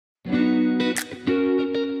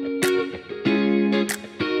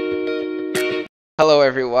Hello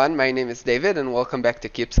everyone, my name is David and welcome back to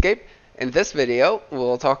Kubescape. In this video,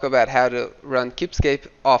 we'll talk about how to run Kubescape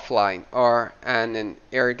offline or in an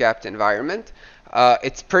air-gapped environment.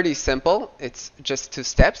 It's pretty simple. It's just two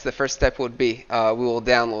steps. The first step would be we will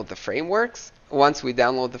download the frameworks. Once we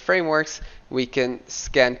download the frameworks, we can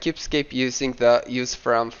scan Kubescape using the use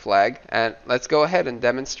from flag. And let's go ahead and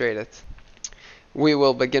demonstrate it. We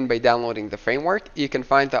will begin by downloading the framework. You can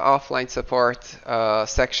find the offline support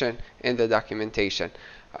section in the documentation.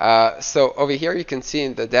 So over here you can see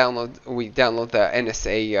in the download, we download the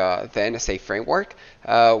NSA framework.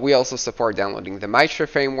 We also support downloading the Mitra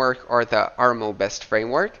framework or the Armo Best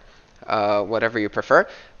framework, whatever you prefer.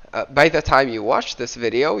 By the time you watch this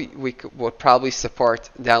video, we would probably support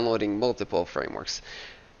downloading multiple frameworks.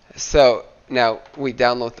 So now we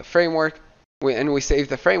download the framework. And we save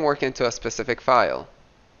the framework into a specific file.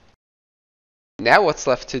 Now what's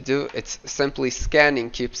left to do, it's simply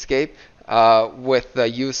scanning Kubescape with the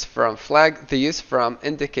use from flag. The use from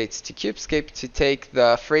indicates to Kubescape to take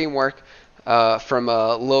the framework from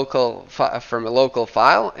a local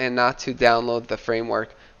file and not to download the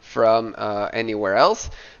framework from anywhere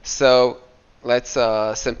else. So let's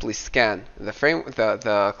simply scan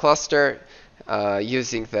the cluster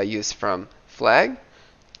using the use from flag.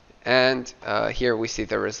 And here we see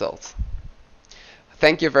the results.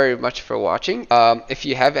 Thank you very much for watching. If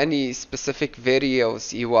you have any specific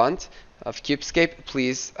videos you want of Kubescape,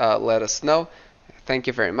 please let us know. Thank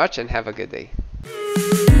you very much and have a good day.